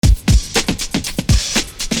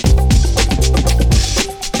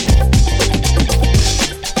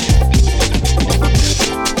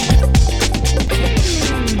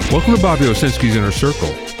Welcome to Bobby Owsinski's Inner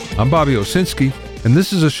Circle. I'm Bobby Owsinski, and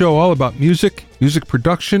this is a show all about music, music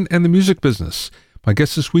production, and the music business. My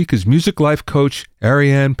guest this week is music life coach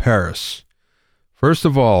Ariane Paris. First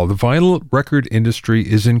of all, the vinyl record industry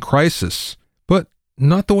is in crisis, but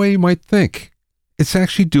not the way you might think. It's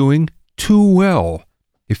actually doing too well.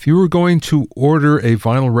 If you were going to order a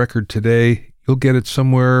vinyl record today, you'll get it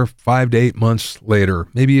somewhere 5 to 8 months later,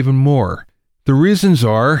 maybe even more. The reasons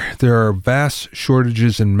are there are vast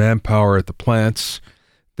shortages in manpower at the plants.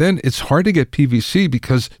 Then it's hard to get PVC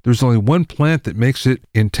because there's only one plant that makes it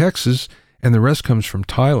in Texas, and the rest comes from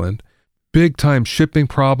Thailand. Big time shipping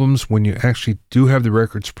problems when you actually do have the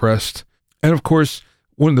records pressed. And of course,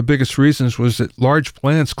 one of the biggest reasons was that large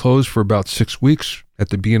plants closed for about 6 weeks at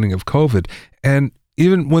the beginning of COVID. And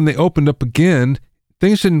even when they opened up again,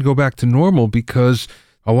 things didn't go back to normal because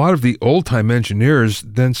a lot of the old-time engineers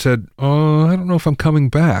then said, "Oh, I don't know if I'm coming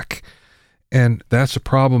back." And that's a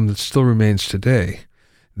problem that still remains today.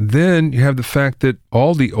 Then you have the fact that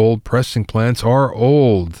all the old pressing plants are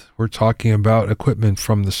old. We're talking about equipment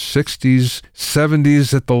from the 60s,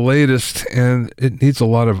 70s at the latest, and it needs a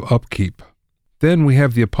lot of upkeep. Then we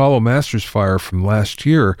have the Apollo Masters fire from last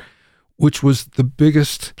year, which was the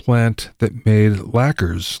biggest plant that made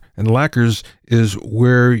lacquers. And lacquers is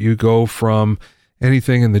where you go from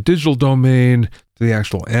anything in the digital domain to the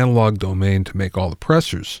actual analog domain to make all the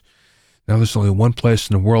pressers. Now, there's only one place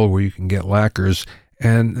in the world where you can get lacquers,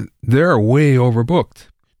 and they're way overbooked.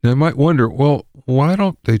 Now, you might wonder, well, why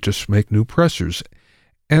don't they just make new pressers?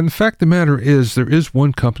 And the fact of the matter is, there is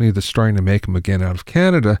one company that's starting to make them again out of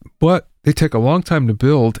Canada, but they take a long time to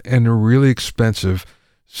build, and they're really expensive.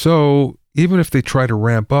 So even if they try to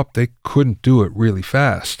ramp up, they couldn't do it really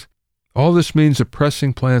fast. All this means that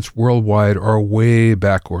pressing plants worldwide are way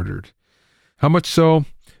backordered. How much so?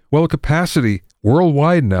 Well, the capacity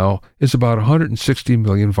worldwide now is about 160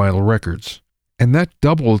 million vinyl records, and that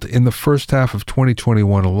doubled in the first half of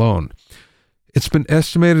 2021 alone. It's been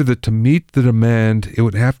estimated that to meet the demand, it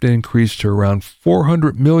would have to increase to around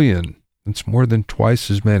 400 million. That's more than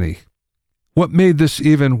twice as many. What made this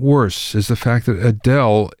even worse is the fact that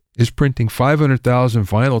Adele is printing 500,000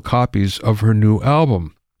 vinyl copies of her new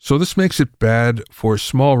album. So this makes it bad for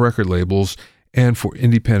small record labels and for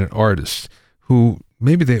independent artists who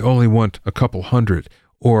maybe they only want a couple hundred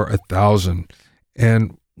or 1,000.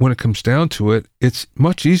 And when it comes down to it, it's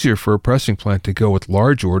much easier for a pressing plant to go with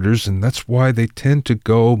large orders, and that's why they tend to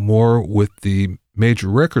go more with the major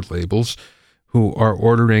record labels who are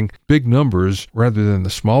ordering big numbers rather than the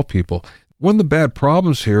small people. One of the bad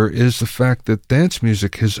problems here is the fact that dance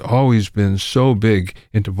music has always been so big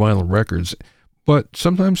into vinyl records, but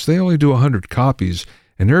sometimes they only do 100 copies,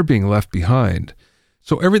 and they're being left behind.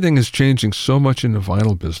 So everything is changing so much in the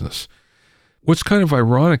vinyl business. What's kind of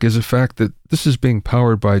ironic is the fact that this is being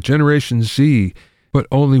powered by Generation Z, but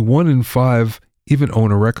only 1 in 5 even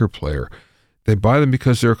own a record player. They buy them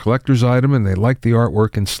because they're a collector's item and they like the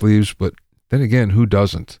artwork and sleeves, but then again, who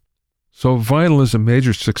doesn't? So vinyl is a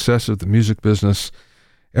major success of the music business.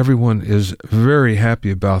 Everyone is very happy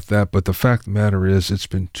about that, but the fact of the matter is it's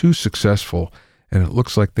been too successful, and it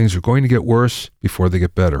looks like things are going to get worse before they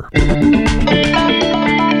get better.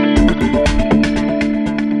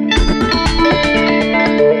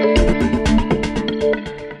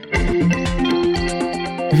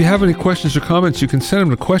 If you have any questions or comments, you can send them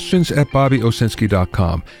to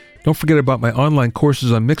questions@bobbyowsinski.com. Don't forget about my online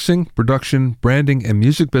courses on mixing, production, branding, and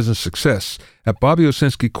music business success at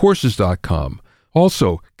bobbyowsinskicourses.com.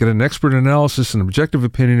 Also, get an expert analysis and objective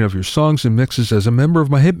opinion of your songs and mixes as a member of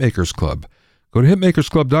my Hitmakers Club. Go to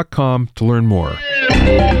hitmakersclub.com to learn more.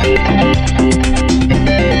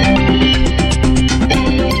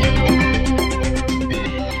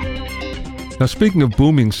 Now, speaking of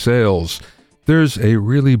booming sales, there's a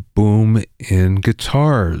really boom in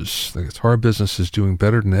guitars. The guitar business is doing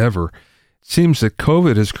better than ever. It seems that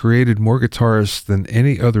COVID has created more guitarists than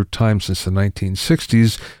any other time since the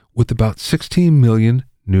 1960s, with about 16 million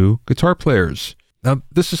new guitar players. Now,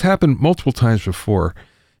 this has happened multiple times before.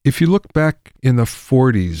 If you look back in the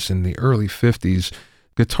 40s and the early 50s,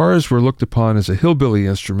 guitars were looked upon as a hillbilly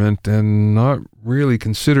instrument and not really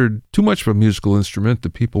considered too much of a musical instrument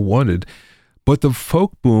that people wanted. But the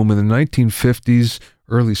folk boom in the 1950s,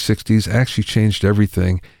 early 60s actually changed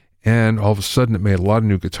everything, and all of a sudden it made a lot of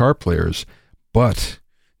new guitar players. But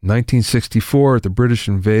 1964, at the British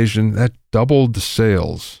invasion, that doubled the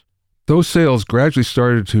sales. Those sales gradually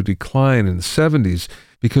started to decline in the 70s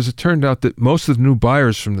because it turned out that most of the new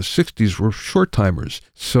buyers from the 60s were short-timers,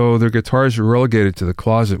 so their guitars were relegated to the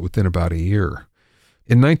closet within about a year.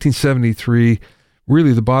 In 1973,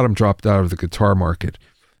 really the bottom dropped out of the guitar market.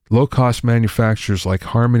 Low-cost manufacturers like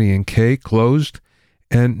Harmony and Kei closed,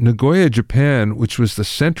 and Nagoya, Japan, which was the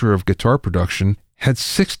center of guitar production, had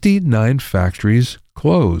 69 factories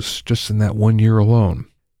close just in that 1 year alone.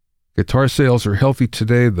 Guitar sales are healthy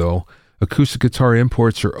today, though. Acoustic guitar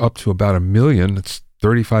imports are up to about 1 million. It's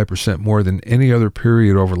 35% more than any other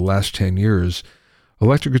period over the last 10 years.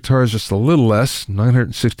 Electric guitars just a little less,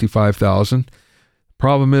 965,000.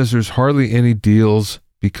 Problem is there's hardly any deals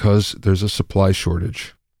because there's a supply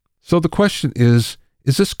shortage. So the question is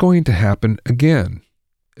this going to happen again?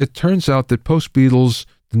 It turns out that post-Beatles,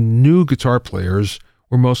 the new guitar players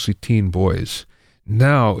were mostly teen boys.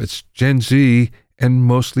 Now it's Gen Z and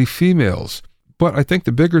mostly females. But I think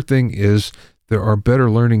the bigger thing is there are better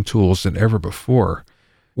learning tools than ever before.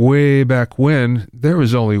 Way back when, there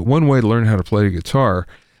was only one way to learn how to play the guitar,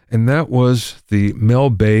 and that was the Mel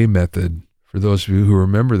Bay method, for those of you who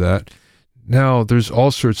remember that. Now, there's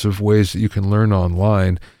all sorts of ways that you can learn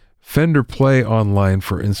online. Fender Play Online,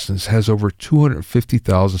 for instance, has over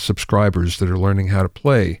 250,000 subscribers that are learning how to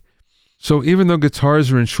play. So even though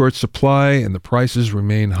guitars are in short supply and the prices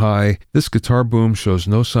remain high, this guitar boom shows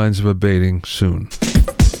no signs of abating soon.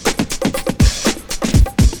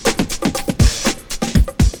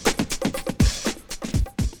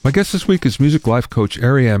 My guest this week is music life coach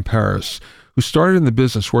Ariane Paris, who started in the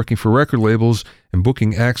business working for record labels and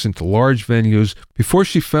booking acts into large venues before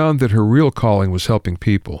she found that her real calling was helping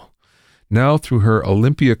people. Now, through her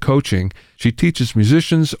Olympia coaching, she teaches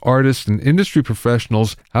musicians, artists, and industry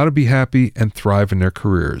professionals how to be happy and thrive in their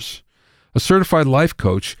careers. A certified life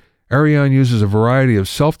coach, Ariane uses a variety of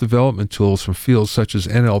self-development tools from fields such as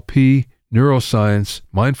NLP, neuroscience,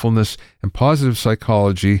 mindfulness, and positive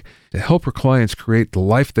psychology to help her clients create the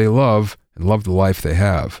life they love and love the life they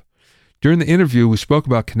have. During the interview, we spoke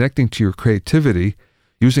about connecting to your creativity,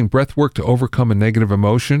 using breath work to overcome a negative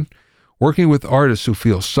emotion, working with artists who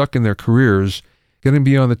feel stuck in their careers, getting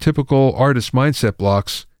beyond the typical artist mindset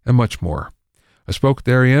blocks, and much more. I spoke with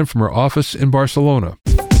Ariane from her office in Barcelona.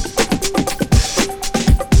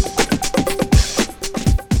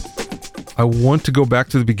 I want to go back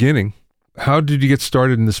to the beginning. How did you get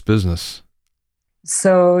started in this business?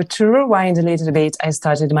 So to rewind a little bit, I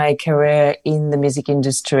started my career in the music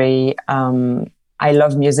industry. I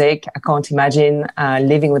love music. I can't imagine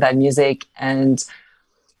living without music. And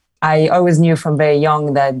I always knew from very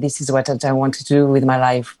young that this is what I want to do with my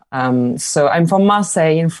life. So I'm from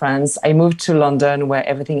Marseille in France. I moved to London where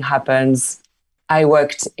everything happens. I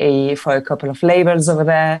worked for a couple of labels over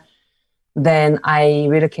there. Then I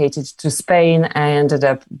relocated to Spain. I ended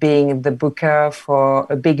up being the booker for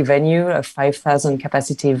a big venue, a 5,000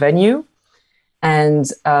 capacity venue. And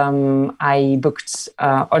I booked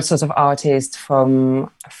all sorts of artists, from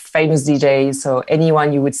famous DJs. So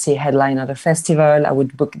anyone you would see headline at a festival, I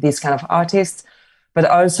would book this kind of artist. But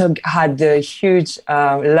I also had the huge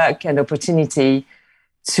luck and opportunity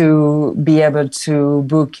to be able to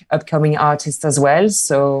book upcoming artists as well.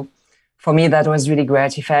 So for me, that was really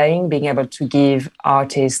gratifying, being able to give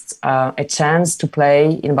artists a chance to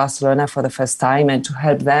play in Barcelona for the first time and to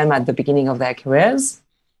help them at the beginning of their careers.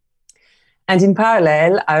 And in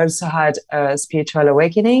parallel, I also had a spiritual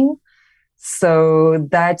awakening. So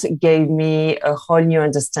that gave me a whole new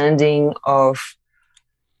understanding of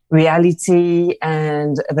reality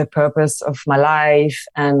and the purpose of my life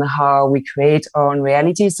and how we create our own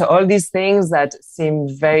reality. So all these things that seem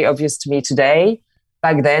very obvious to me today,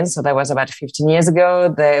 back then, so that was about 15 years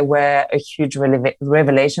ago, they were a huge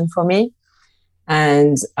revelation for me.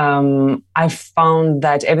 And I found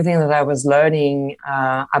that everything that I was learning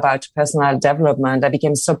about personal development, I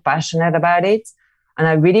became so passionate about it. And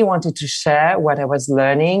I really wanted to share what I was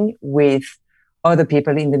learning with other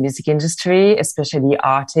people in the music industry, especially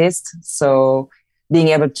artists. So being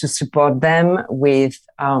able to support them with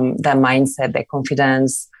their mindset, their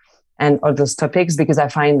confidence, and all those topics, because I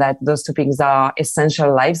find that those topics are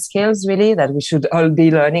essential life skills, really, that we should all be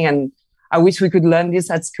learning. And I wish we could learn this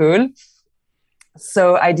at school.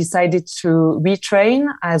 So I decided to retrain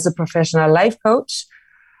as a professional life coach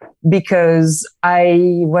because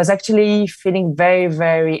I was actually feeling very,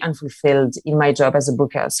 very unfulfilled in my job as a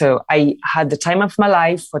booker. So I had the time of my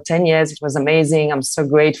life for 10 years. It was amazing. I'm so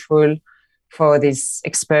grateful for this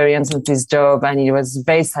experience of this job. And it was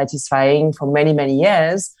very satisfying for many, many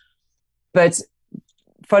years. But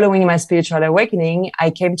following my spiritual awakening,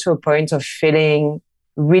 I came to a point of feeling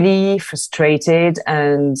really frustrated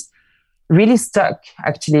and really stuck,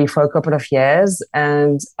 actually, for a couple of years.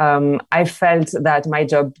 And I felt that my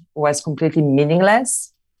job was completely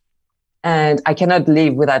meaningless. And I cannot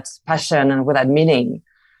live without passion and without meaning.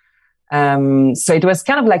 So it was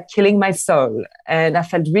kind of like killing my soul. And I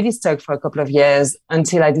felt really stuck for a couple of years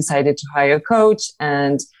until I decided to hire a coach.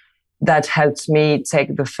 And that helped me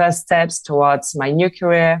take the first steps towards my new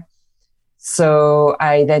career. So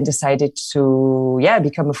I then decided to,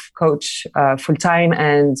 become a coach full-time.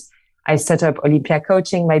 And I set up Olympia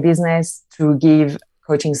Coaching, my business, to give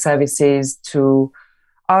coaching services to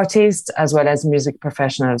artists as well as music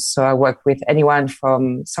professionals. So I work with anyone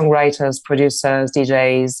from songwriters, producers,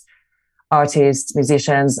 DJs, artists,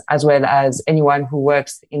 musicians, as well as anyone who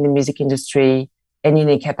works in the music industry in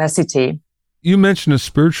any capacity. You mentioned a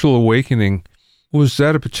spiritual awakening. Was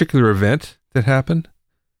that a particular event that happened?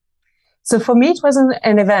 So for me, it wasn't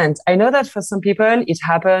an event. I know that for some people, it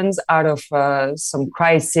happens out of some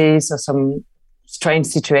crisis or some strange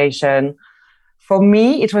situation. For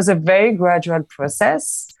me, it was a very gradual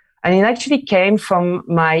process. And it actually came from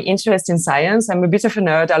my interest in science. I'm a bit of a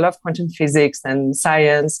nerd. I love quantum physics and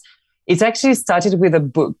science. It actually started with a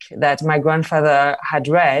book that my grandfather had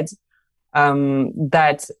read.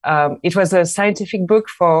 It was a scientific book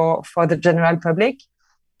for the general public.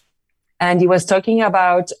 And he was talking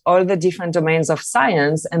about all the different domains of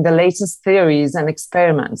science and the latest theories and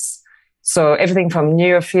experiments. So everything from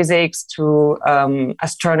neurophysics to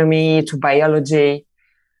astronomy to biology.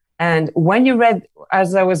 And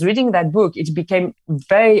as I was reading that book, it became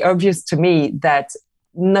very obvious to me that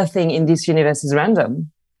nothing in this universe is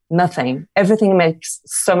random. Nothing. Everything makes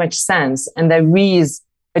so much sense. And there is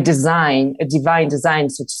a divine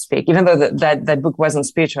design, so to speak, even though that book wasn't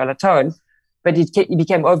spiritual at all. But it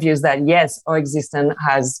became obvious that, yes, our existence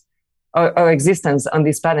on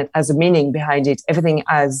this planet has a meaning behind it. Everything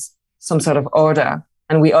has some sort of order,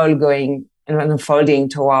 and we're all going and unfolding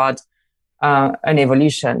toward an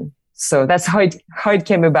evolution. So that's how it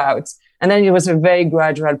came about. And then it was a very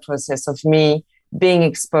gradual process of me being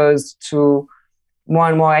exposed to more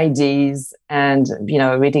and more ideas and,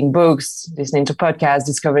 reading books, listening to podcasts,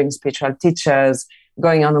 discovering spiritual teachers,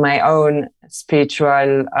 going on my own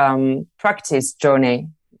spiritual practice journey,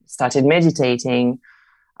 started meditating,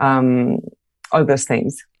 all those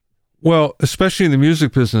things. Well, especially in the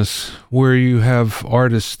music business, where you have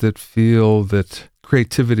artists that feel that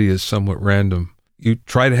creativity is somewhat random. You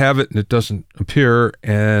try to have it and it doesn't appear,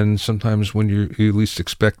 and sometimes when you least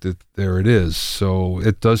expect it, there it is. So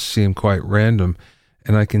it does seem quite random.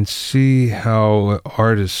 And I can see how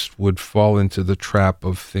artists would fall into the trap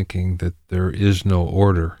of thinking that there is no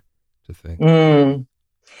order to things.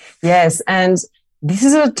 Yes, and this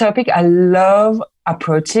is a topic I love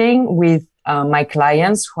approaching with my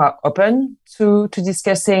clients who are open to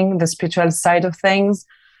discussing the spiritual side of things.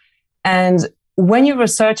 And when you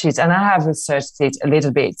research it, and I have researched it a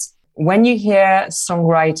little bit, when you hear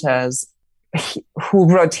songwriters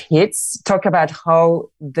who wrote hits talk about how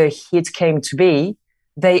the hit came to be,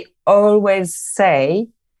 they always say,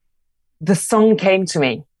 the song came to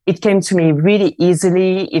me. It came to me really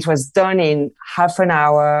easily. It was done in half an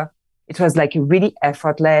hour. It was like really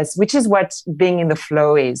effortless, which is what being in the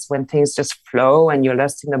flow is, when things just flow and you're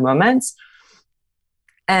lost in the moment.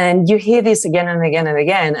 And you hear this again and again and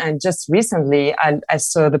again. And just recently, I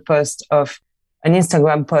saw the post of an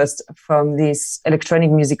Instagram post from this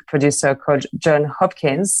electronic music producer called John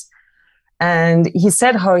Hopkins. And he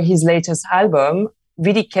said how his latest album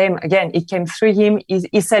really came through him.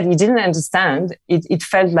 He said he didn't understand. It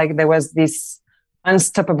felt like there was this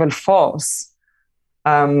unstoppable force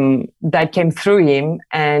that came through him,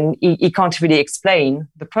 and he can't really explain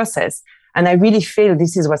the process. And I really feel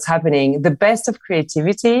this is what's happening. The best of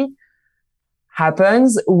creativity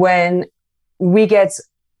happens when we get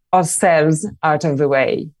ourselves out of the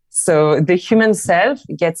way. So the human self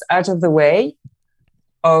gets out of the way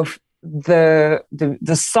of the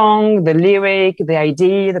song, the lyric, the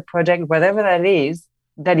idea, the project, whatever that is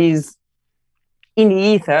in the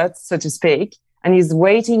ether, so to speak, and is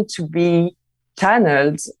waiting to be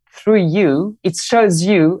channeled through you. It shows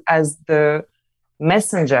you as the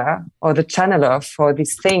messenger or the channeler for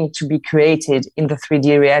this thing to be created in the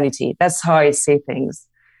 3D reality. That's how I see things.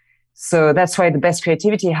 So that's why the best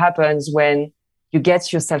creativity happens when you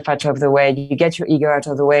get yourself out of the way, you get your ego out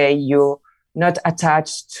of the way, you're not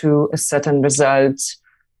attached to a certain result,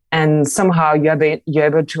 and somehow you're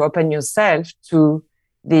able to open yourself to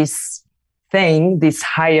this thing, this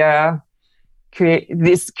higher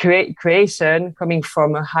creation coming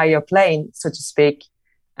from a higher plane, so to speak,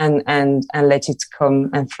 and let it come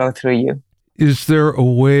and flow through you. Is there a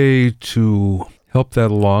way to help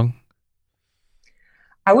that along?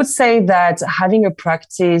 I would say that having a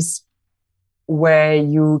practice where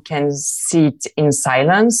you can sit in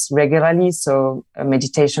silence regularly, so a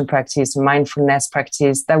meditation practice, mindfulness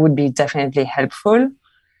practice, that would be definitely helpful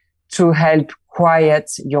to help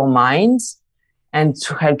quiet your mind and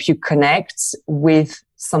to help you connect with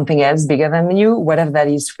something else bigger than you, whatever that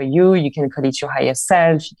is for you. You can call it your higher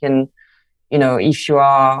self. You can, if you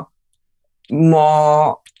are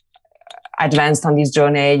more advanced on this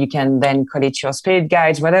journey, you can then call it your spirit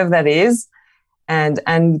guides, whatever that is.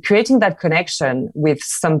 And creating that connection with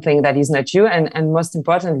something that is not you, and most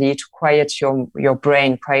importantly, to quiet your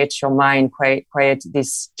brain, quiet your mind, quiet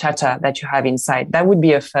this chatter that you have inside. That would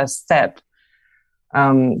be a first step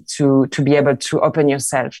to be able to open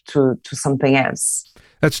yourself to something else.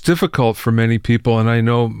 That's difficult for many people, and I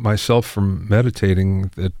know myself from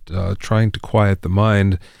meditating that trying to quiet the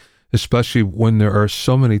mind, especially when there are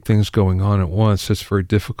so many things going on at once, it's very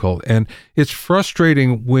difficult. And it's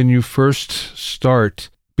frustrating when you first start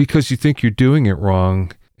because you think you're doing it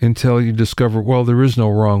wrong until you discover, well, there is no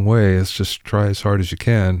wrong way. It's just try as hard as you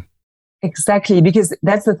can. Exactly, because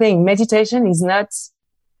that's the thing. Meditation is not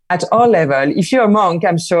at all level. If you're a monk,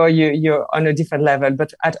 I'm sure you're on a different level,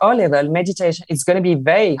 but at all level, meditation, it's going to be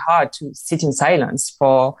very hard to sit in silence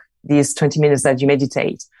for these 20 minutes that you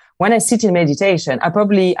meditate. When I sit in meditation,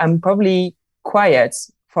 I'm probably quiet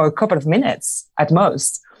for a couple of minutes at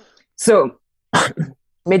most. So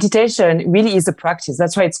meditation really is a practice.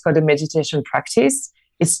 That's why it's called a meditation practice.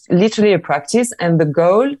 It's literally a practice. And the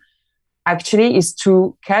goal actually is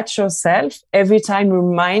to catch yourself every time your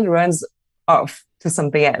mind runs off to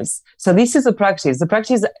something else. So this is a practice. The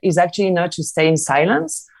practice is actually not to stay in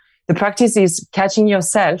silence. The practice is catching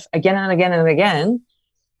yourself again and again and again,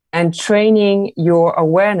 and training your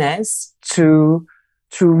awareness to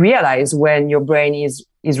realize when your brain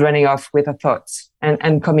is running off with a thought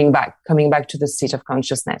and coming back to the state of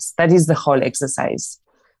consciousness. That is the whole exercise.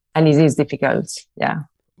 And it is difficult. Yeah.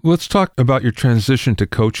 Let's talk about your transition to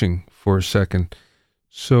coaching for a second.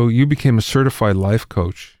 So you became a certified life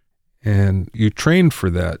coach and you trained for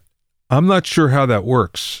that. I'm not sure how that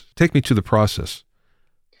works. Take me to the process.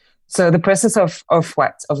 So the process of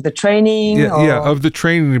what? Of the training? Yeah, of the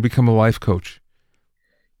training to become a life coach.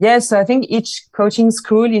 Yeah, so I think each coaching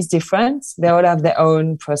school is different. They all have their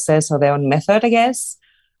own process or their own method, I guess.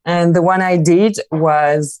 And the one I did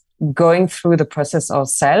was going through the process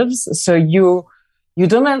ourselves. So you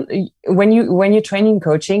don't, when you're training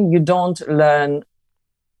coaching, you don't learn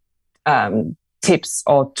tips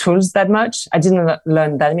or tools that much. I didn't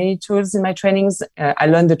learn that many tools in my trainings. I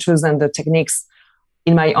learned the tools and the techniques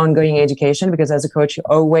in my ongoing education, because as a coach, you're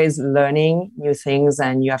always learning new things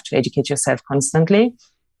and you have to educate yourself constantly.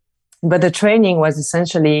 But the training was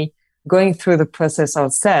essentially going through the process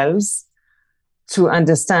ourselves to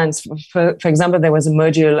understand. For example, there was a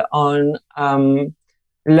module on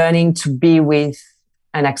learning to be with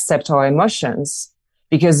and accept our emotions.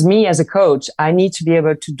 Because me as a coach, I need to be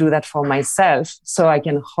able to do that for myself so I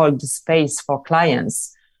can hold the space for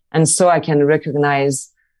clients. And so I can recognize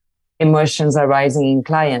emotions arising in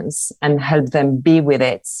clients and help them be with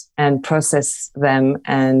it and process them,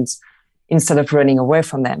 and instead of running away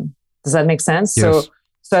from them. Does that make sense? Yes.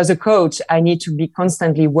 So as a coach, I need to be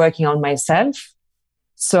constantly working on myself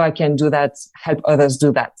so I can do that, help others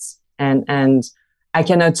do that. And I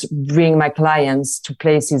cannot bring my clients to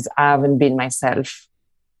places I haven't been myself.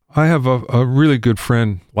 I have a really good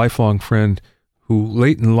friend, lifelong friend, who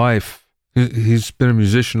late in life, he's been a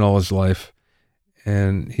musician all his life,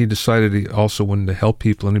 and he decided he also wanted to help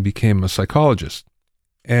people, and he became a psychologist.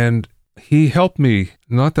 And he helped me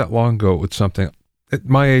not that long ago with something. At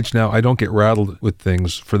my age now, I don't get rattled with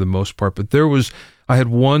things for the most part, but I had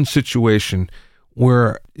one situation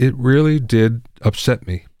where it really did upset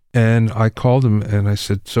me. And I called him and I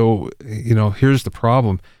said, so, here's the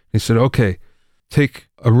problem. He said, okay, take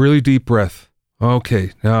a really deep breath.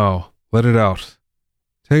 Okay, now let it out.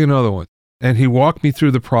 Take another one. And he walked me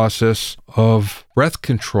through the process of breath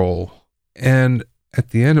control. And at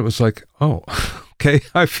the end, it was like, oh, okay,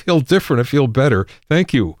 I feel different. I feel better.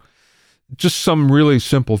 Thank you. Just some really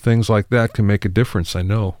simple things like that can make a difference, I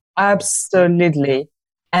know. Absolutely.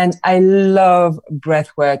 And I love breath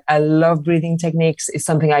work. I love breathing techniques. It's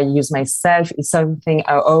something I use myself. It's something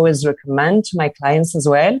I always recommend to my clients as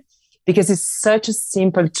well, because it's such a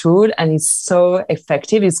simple tool and it's so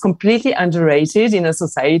effective. It's completely underrated in a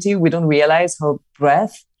society. We don't realize how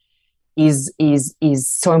breath is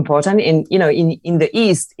so important. In the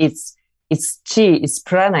East, it's chi, it's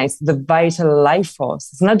prana, it's the vital life force.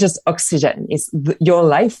 It's not just oxygen, it's your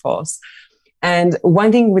life force. And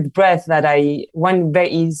one thing with breath one very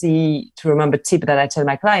easy to remember tip that I tell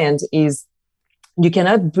my clients is you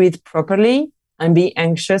cannot breathe properly and be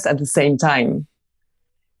anxious at the same time.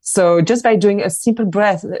 So just by doing a simple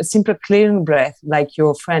clearing breath, like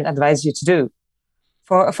your friend advised you to do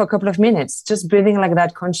for a couple of minutes. Just breathing like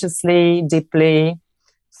that consciously, deeply,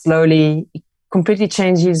 slowly, it completely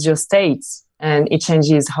changes your state, and it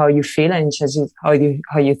changes how you feel, and it changes how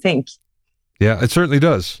you think. Yeah, it certainly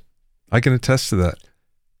does. I can attest to that.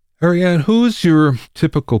 Ariane, who's your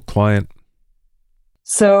typical client?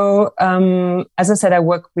 So, as I said, I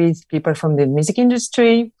work with people from the music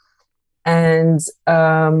industry, and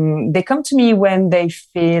they come to me when they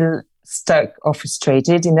feel stuck or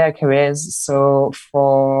frustrated in their careers. So,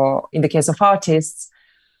 in the case of artists,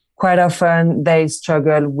 quite often they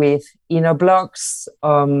struggle with inner blocks,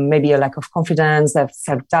 maybe a lack of confidence, they have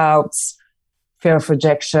self-doubts, fear of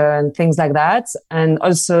rejection, things like that. And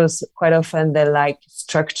also quite often they lack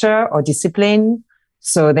structure or discipline.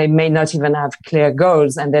 So they may not even have clear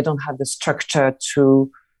goals, and they don't have the structure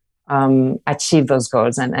to achieve those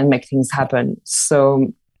goals and make things happen.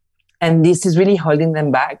 So, and this is really holding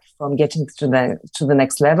them back from getting to the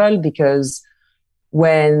next level, because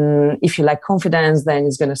if you lack confidence, then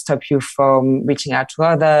it's going to stop you from reaching out to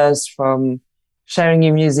others, from sharing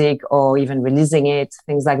your music or even releasing it,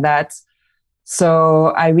 things like that.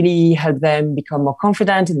 So I really help them become more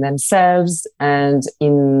confident in themselves and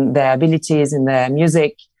in their abilities, in their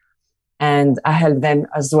music. And I help them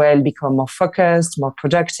as well become more focused, more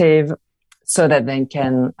productive, so that they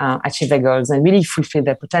can achieve their goals and really fulfill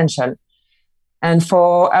their potential. And I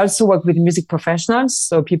also work with music professionals,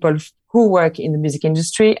 so people who work in the music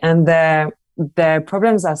industry, and their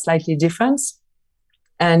problems are slightly different.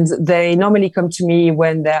 And they normally come to me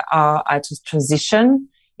when they are at a transition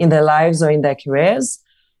in their lives or in their careers,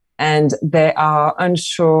 and they are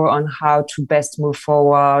unsure on how to best move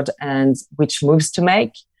forward and which moves to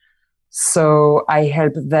make. So I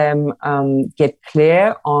help them get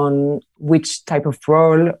clear on which type of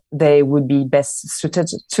role they would be best suited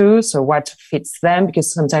to. So what fits them,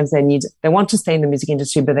 because sometimes they want to stay in the music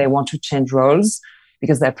industry, but they want to change roles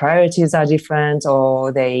because their priorities are different,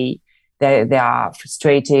 or they are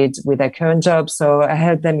frustrated with their current job. So I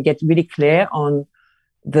help them get really clear on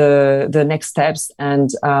the next steps and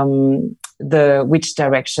which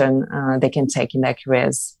direction they can take in their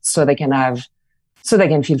careers, so they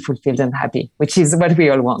can feel fulfilled and happy, which is what we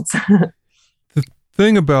all want. The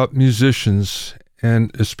thing about musicians,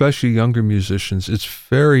 and especially younger musicians, it's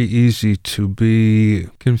very easy to be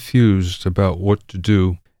confused about what to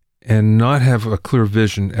do and not have a clear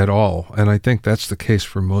vision at all. And I think that's the case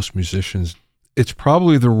for most musicians. It's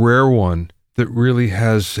probably the rare one that really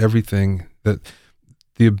has everything, that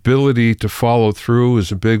the ability to follow through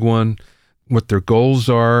is a big one, what their goals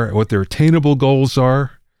are, what their attainable goals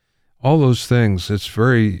are. All those things, it's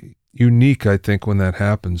very unique, I think, when that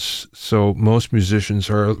happens. So most musicians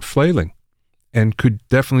are flailing and could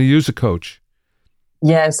definitely use a coach.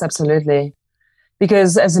 Yes, absolutely.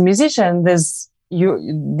 Because as a musician, these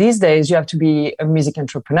days you have to be a music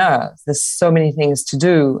entrepreneur. There's so many things to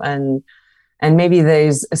do, and maybe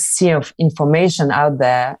there's a sea of information out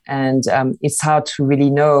there, and it's hard to really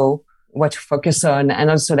know what to focus on. And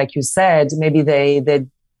also, like you said, maybe they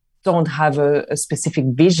don't have a specific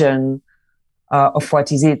vision of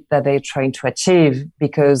what is it that they're trying to achieve,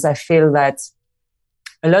 because I feel that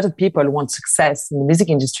a lot of people want success in the music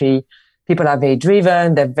industry. People are very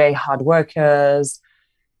driven, they're very hard workers,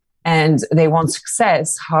 and they want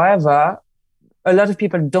success. However, a lot of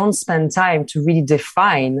people don't spend time to really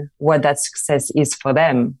define what that success is for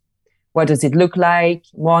them. What does it look like?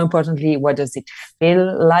 More importantly, what does it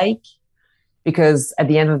feel like? Because at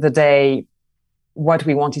the end of the day, what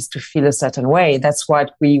we want is to feel a certain way. That's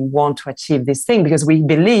what we want to achieve this thing, because we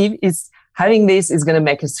believe having this is going to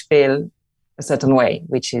make us feel a certain way,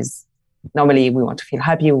 which is normally we want to feel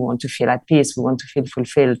happy, we want to feel at peace, we want to feel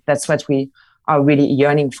fulfilled. That's what we are really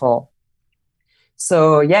yearning for.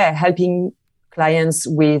 So yeah, helping clients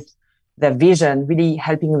with their vision, really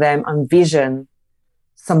helping them envision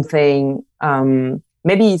something,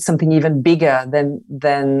 maybe something even bigger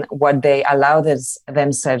than what they allow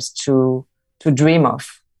themselves to dream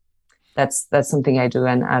of. That's something I do,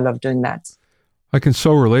 and I love doing that. I can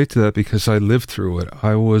so relate to that because I lived through it.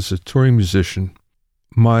 I was a touring musician.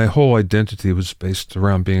 My whole identity was based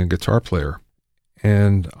around being a guitar player.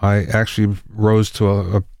 And I actually rose to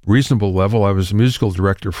a reasonable level. I was a musical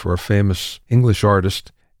director for a famous English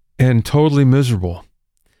artist, and totally miserable.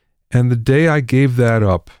 And the day I gave that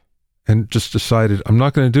up and just decided, I'm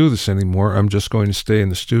not going to do this anymore, I'm just going to stay in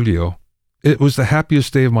the studio, it was the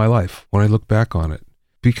happiest day of my life when I look back on it,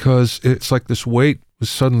 because it's like this weight was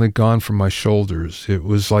suddenly gone from my shoulders. It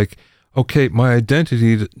was like, okay, my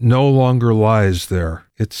identity no longer lies there.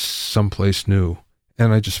 It's someplace new.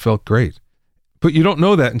 And I just felt great. But you don't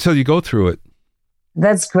know that until you go through it.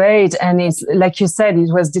 That's great. And it's like you said,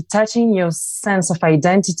 it was detaching your sense of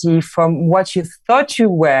identity from what you thought you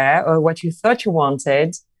were or what you thought you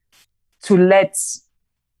wanted to let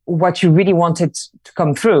what you really wanted to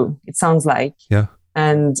come through, it sounds like. Yeah.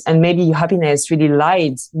 And maybe your happiness really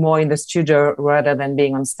lied more in the studio rather than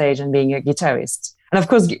being on stage and being a guitarist. And of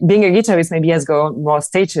course, being a guitarist maybe has got more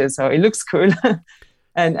stages, so it looks cool.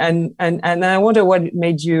 and I wonder what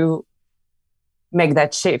made you make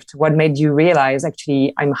that shift. What made you realize,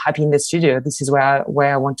 actually, I'm happy in the studio. This is where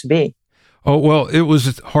I want to be. Oh, well, it was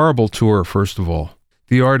a horrible tour, first of all.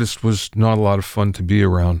 The artist was not a lot of fun to be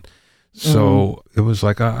around. So it was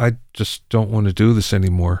like, I just don't want to do this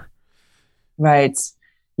anymore. Right.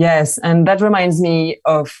 Yes. And that reminds me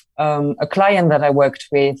of a client that I worked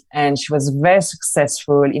with, and she was very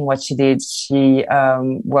successful in what she did. She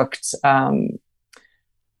worked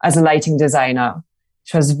as a lighting designer.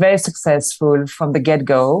 She was very successful from the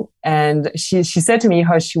get-go. And she said to me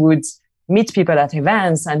how she would meet people at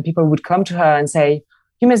events, and people would come to her and say,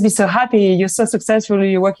 "You must be so happy. You're so successful.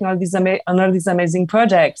 You're working on all these amazing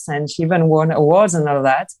projects." And she even won awards and all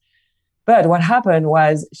that. But what happened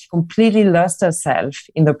was she completely lost herself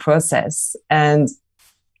in the process. And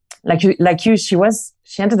like you, she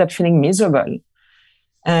ended up feeling miserable.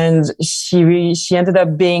 And she ended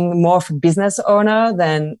up being more of a business owner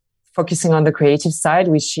than focusing on the creative side,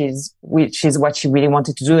 which is what she really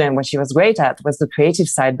wanted to do and what she was great at, was the creative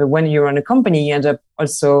side. But when you run a company, you end up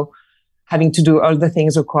also having to do all the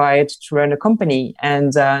things required to run a company.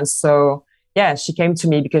 And so she came to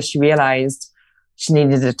me because she realized she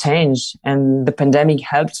needed a change, and the pandemic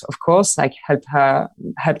helped, of course, helped her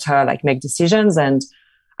make decisions, and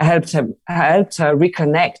I helped her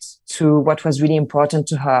reconnect to what was really important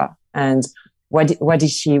to her, and what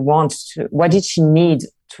did she want to, what did she need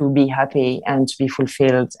to be happy and to be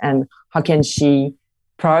fulfilled, and how can she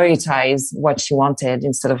prioritize what she wanted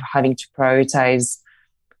instead of having to prioritize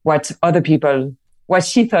what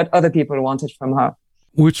she thought other people wanted from her.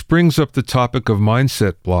 Which brings up the topic of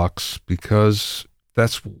mindset blocks, because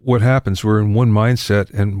that's what happens. We're in one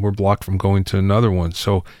mindset and we're blocked from going to another one.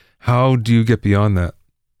 So how do you get beyond that?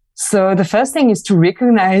 So the first thing is to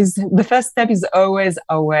recognize, the first step is always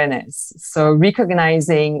awareness. So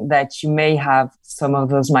recognizing that you may have some of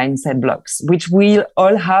those mindset blocks, which we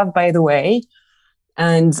all have, by the way.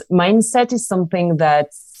 And mindset is something that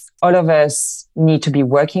all of us need to be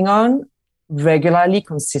working on regularly,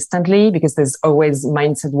 consistently, because there's always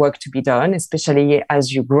mindset work to be done, especially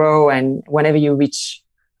as you grow. And whenever you reach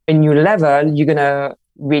a new level, you're going to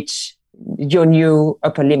reach your new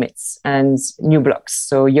upper limits and new blocks.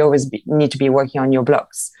 So you always need to be working on your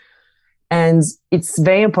blocks. And it's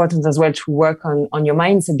very important as well to work on your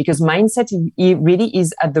mindset, because mindset really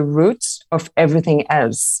is at the root of everything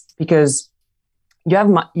else. Because you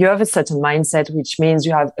have a certain mindset, which means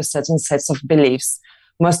you have a certain set of beliefs,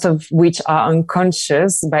 most of which are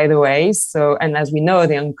unconscious, by the way. So, and as we know,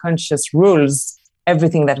 the unconscious rules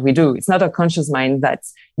everything that we do. It's not our conscious mind that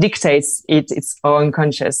dictates it, it's our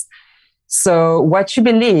unconscious. So what you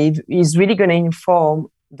believe is really going to inform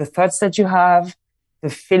the thoughts that you have, the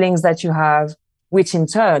feelings that you have, which in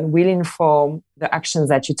turn will inform the actions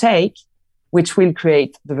that you take, which will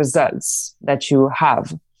create the results that you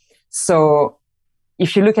have. So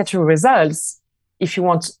if you look at your results, if you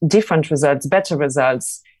want different results, better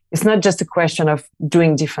results, it's not just a question of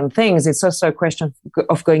doing different things. It's also a question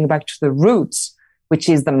of going back to the roots, which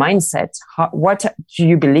is the mindset. What do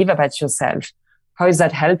you believe about yourself? How is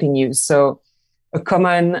that helping you? So a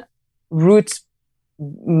common root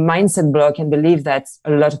mindset block and belief that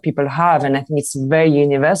a lot of people have, and I think it's a very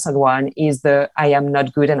universal one, is the I am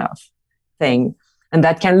not good enough thing. And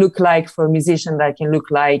that can look like, for a musician, that can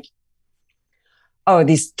look like, oh,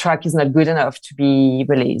 this track is not good enough to be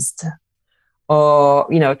released. Or,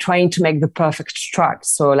 trying to make the perfect track.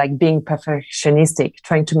 So like being perfectionistic,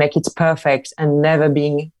 trying to make it perfect and never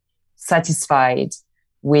being satisfied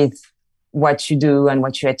with what you do and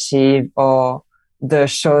what you achieve or the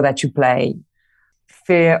show that you play.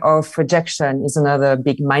 Fear of rejection is another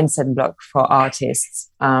big mindset block for artists,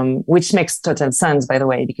 which makes total sense, by the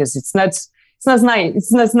way, because it's not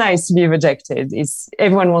nice to be rejected.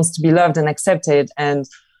 Everyone wants to be loved and accepted. And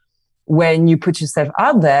when you put yourself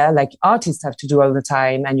out there, like artists have to do all the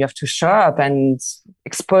time, and you have to show up and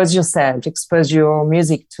expose yourself, expose your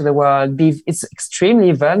music to the world, it's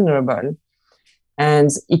extremely vulnerable. And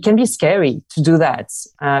it can be scary to do that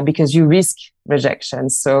because you risk rejection.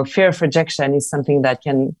 So fear of rejection is something that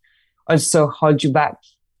can also hold you back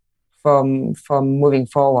from moving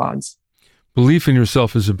forward. Belief in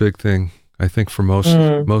yourself is a big thing, I think, for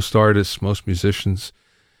most artists, most musicians.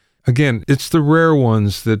 Again, it's the rare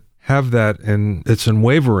ones that have that and it's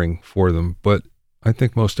unwavering for them. But I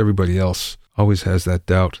think most everybody else always has that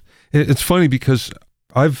doubt. It's funny because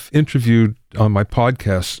I've interviewed on my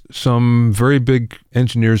podcast some very big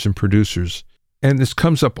engineers and producers, and this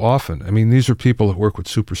comes up often. I mean, these are people that work with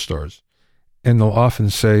superstars, and they'll often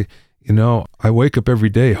say, I wake up every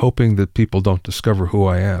day hoping that people don't discover who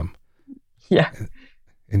I am. Yeah.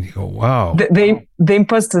 And you go, wow. The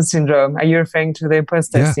imposter syndrome. Are you referring to the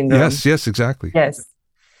imposter syndrome? Yes, exactly.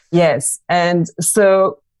 Yes. And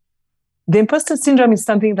so the imposter syndrome is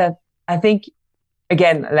something that I think,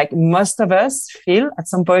 again, like most of us feel at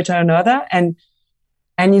some point or another. And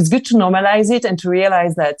it's good to normalize it and to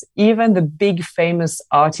realize that even the big famous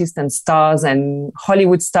artists and stars and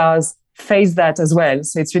Hollywood stars face that as well.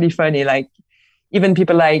 So it's really funny. Like even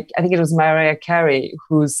people like, I think it was Mariah Carey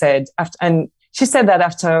who said, and she said that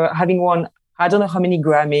after having won, I don't know how many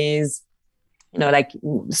Grammys, like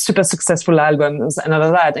super successful albums and all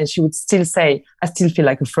of that. And she would still say, I still feel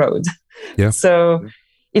like a fraud. Yeah. So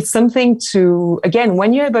it's something to, again,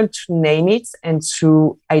 when you're able to name it and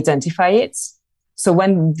to identify it. So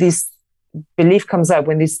when this belief comes up,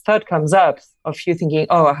 when this thought comes up of you thinking,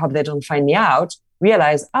 oh, I hope they don't find me out,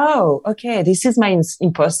 realize, oh, okay, this is my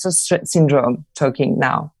imposter syndrome talking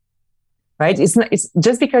now, right? It's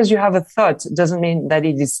just because you have a thought doesn't mean that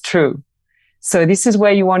it is true. So this is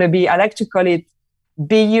where you want to be. I like to call it,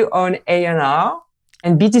 be your own A&R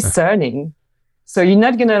and be discerning. So you're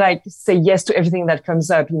not going to say yes to everything that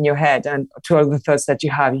comes up in your head and to all the thoughts that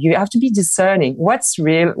you have. You have to be discerning. What's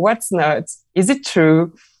real? What's not? Is it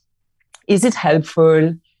true? Is it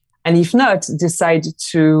helpful? And if not, decide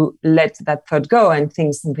to let that thought go and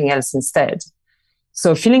think something else instead.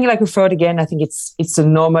 So feeling like a fraud, again, I think it's a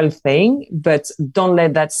normal thing, but don't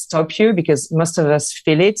let that stop you because most of us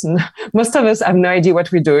feel it. Most of us have no idea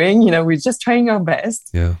what we're doing. We're just trying our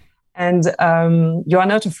best. Yeah. And you are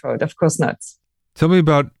not a fraud, of course not. Tell me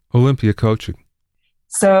about Olympia Coaching.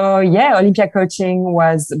 So Olympia Coaching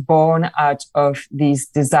was born out of this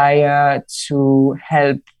desire to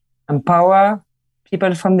help empower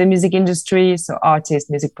people from the music industry, so artists,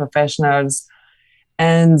 music professionals,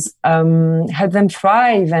 and help them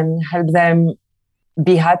thrive and help them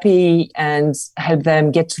be happy and help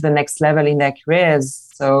them get to the next level in their careers.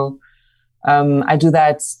 So I do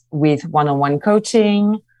that with one-on-one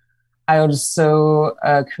coaching. I also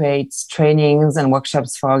create trainings and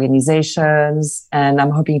workshops for organizations, and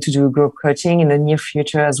I'm hoping to do group coaching in the near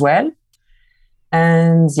future as well.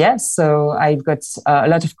 And yes, so I've got a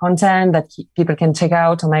lot of content that people can check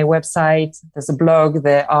out on my website. There's a blog.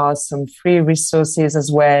 There are some free resources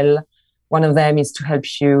as well. One of them is to help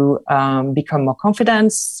you become more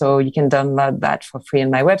confident. So you can download that for free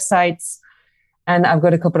on my website. And I've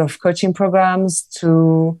got a couple of coaching programs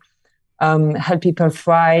to help people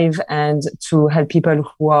thrive and to help people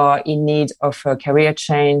who are in need of a career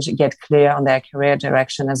change get clear on their career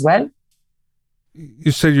direction as well.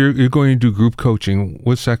 You said you're going to do group coaching.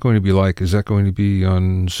 What's that going to be like? Is that going to be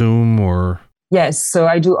on Zoom or? Yes. So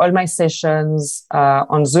I do all my sessions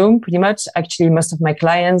on Zoom pretty much. Actually, most of my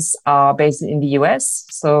clients are based in the US.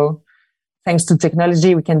 So thanks to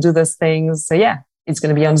technology, we can do those things. So yeah, it's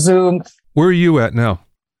going to be on Zoom. Where are you at now?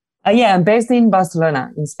 I'm based in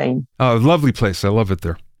Barcelona in Spain. Oh, lovely place. I love it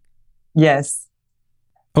there. Yes.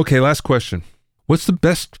 Okay, last question. What's the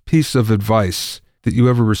best piece of advice that you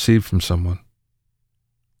ever received from someone?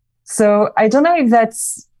 So I don't know if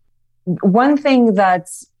that's one thing that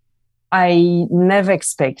I never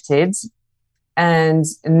expected and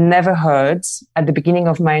never heard at the beginning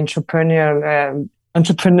of my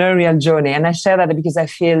entrepreneurial journey. And I share that because I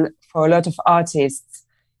feel for a lot of artists,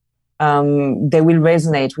 they will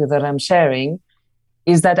resonate with what I'm sharing,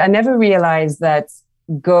 is that I never realized that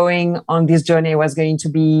going on this journey was going to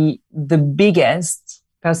be the biggest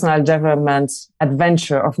personal development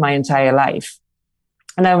adventure of my entire life.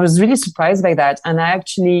 And I was really surprised by that. And I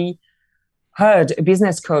actually heard a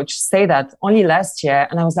business coach say that only last year.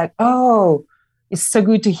 And I was like, oh, it's so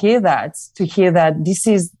good to hear that this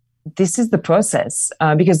is the process.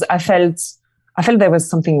 Because I felt there was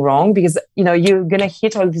something wrong because, you're going to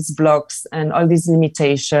hit all these blocks and all these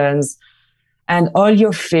limitations and all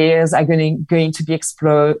your fears are going to be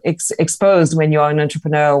exposed when you're an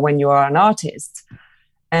entrepreneur, when you are an artist.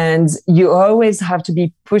 And you always have to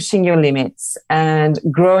be pushing your limits and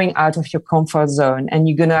growing out of your comfort zone. And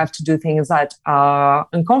you're going to have to do things that are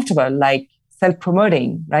uncomfortable, like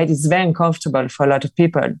self-promoting, right? It's very uncomfortable for a lot of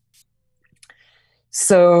people.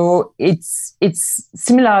 So it's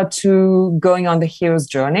similar to going on the hero's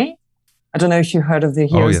journey. I don't know if you heard of the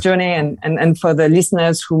hero's journey. And for the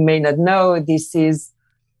listeners who may not know, this is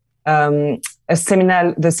a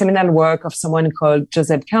the seminal work of someone called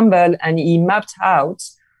Joseph Campbell, and he mapped out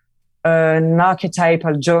an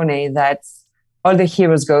archetypal journey that all the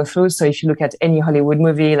heroes go through. So if you look at any Hollywood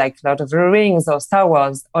movie like Lord of the Rings or Star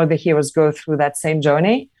Wars, all the heroes go through that same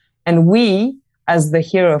journey. And we, as the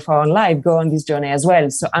hero of our own life, go on this journey as well.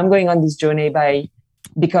 So I'm going on this journey by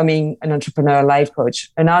becoming an entrepreneur life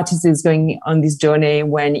coach. An artist is going on this journey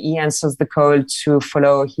when he answers the call to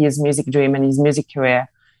follow his music dream and his music career.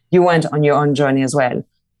 You went on your own journey as well.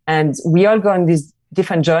 And we all go on these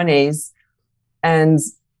different journeys. And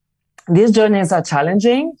these journeys are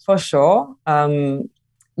challenging for sure.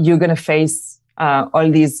 You're going to face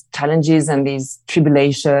all these challenges and these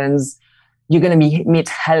tribulations. You're going to meet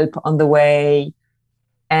help on the way.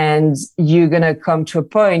 And you're going to come to a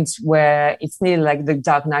point where it's nearly like the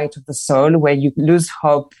dark night of the soul, where you lose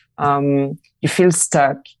hope, you feel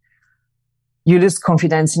stuck, you lose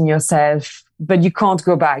confidence in yourself, but you can't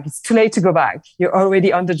go back. It's too late to go back. You're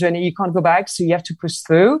already on the journey. You can't go back. So you have to push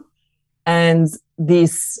through. And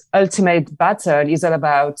this ultimate battle is all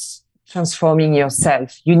about transforming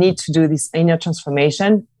yourself. You need to do this inner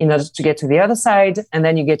transformation in order to get to the other side. And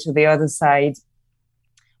then you get to the other side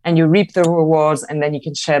and you reap the rewards, and then you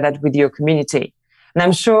can share that with your community. And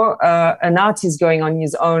I'm sure an artist going on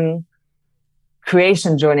his own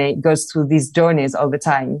creation journey goes through these journeys all the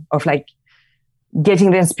time of like getting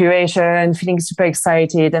the inspiration, feeling super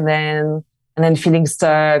excited, and then feeling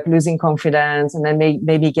stuck, losing confidence, and then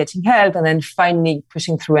maybe getting help, and then finally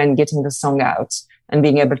pushing through and getting the song out and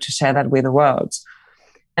being able to share that with the world.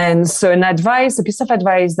 And so a piece of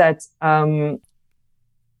advice that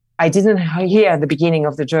I didn't hear at the beginning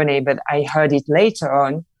of the journey, but I heard it later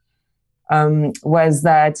on, was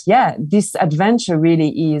that, this adventure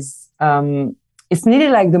really is, it's nearly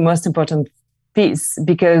like the most important piece,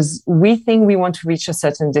 because we think we want to reach a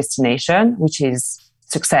certain destination, which is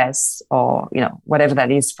success or, whatever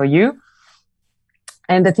that is for you.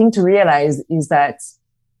 And the thing to realize is that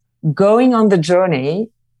going on the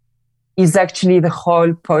journey is actually the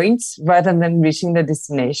whole point rather than reaching the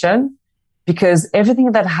destination, because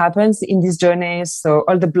everything that happens in this journey, so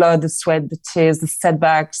all the blood, the sweat, the tears, the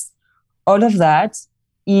setbacks, all of that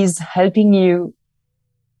is helping you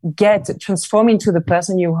transform into the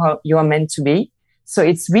person you are meant to be. So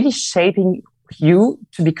it's really shaping you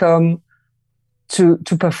to become, to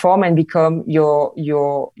perform and become your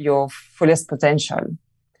fullest potential.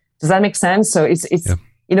 Does that make sense? So it's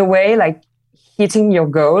in a way like hitting your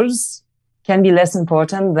goals can be less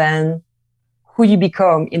important than who you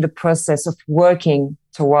become in the process of working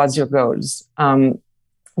towards your goals.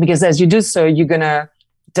 Because as you do so, you're going to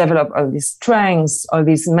develop all these strengths, all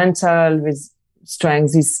these mental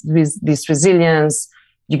strengths, this resilience.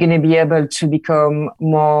 You're going to be able to become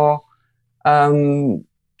more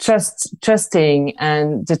trusting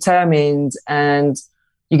and determined, and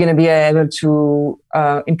you're going to be able to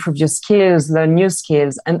improve your skills, learn new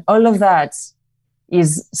skills, and all of that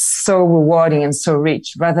is so rewarding and so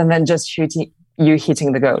rich, rather than just hitting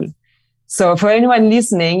the goal. So for anyone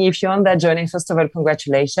listening, if you're on that journey, first of all,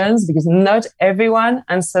 congratulations, because not everyone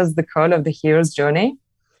answers the call of the hero's journey.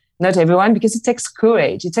 Not everyone, because it takes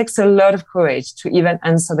courage. It takes a lot of courage to even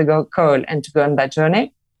answer the call and to go on that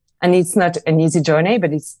journey. And it's not an easy journey,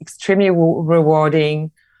 but it's extremely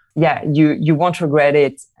rewarding. Yeah, you won't regret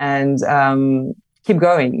it, and keep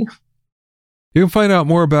going. You can find out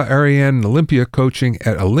more about Ariane and Olympia Coaching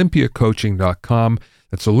at olympiacoaching.com.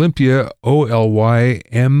 That's Olympia,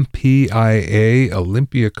 OLYMPIA,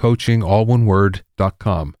 Olympia Coaching, all one word,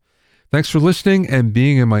 .com. Thanks for listening and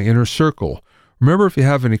being in my inner circle. Remember, if you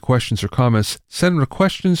have any questions or comments, send them to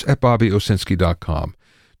questions@BobbyOwsinski.com.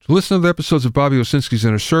 To listen to the episodes of Bobby Owsinski's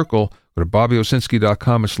Inner Circle, go to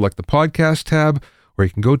BobbyOwsinski.com and select the podcast tab, or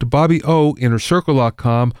you can go to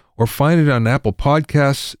BobbyOInnerCircle.com or find it on Apple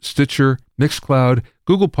Podcasts, Stitcher, Mixcloud,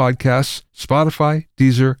 Google Podcasts, Spotify,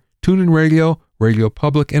 Deezer, TuneIn Radio, Radio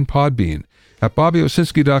Public, and Podbean. At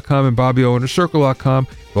BobbyOwsinski.com and BobbyOInnerCircle.com,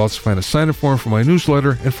 you'll also find a sign-up form for my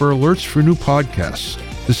newsletter and for alerts for new podcasts.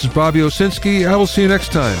 This is Bobby Owsinski. I will see you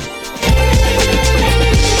next time.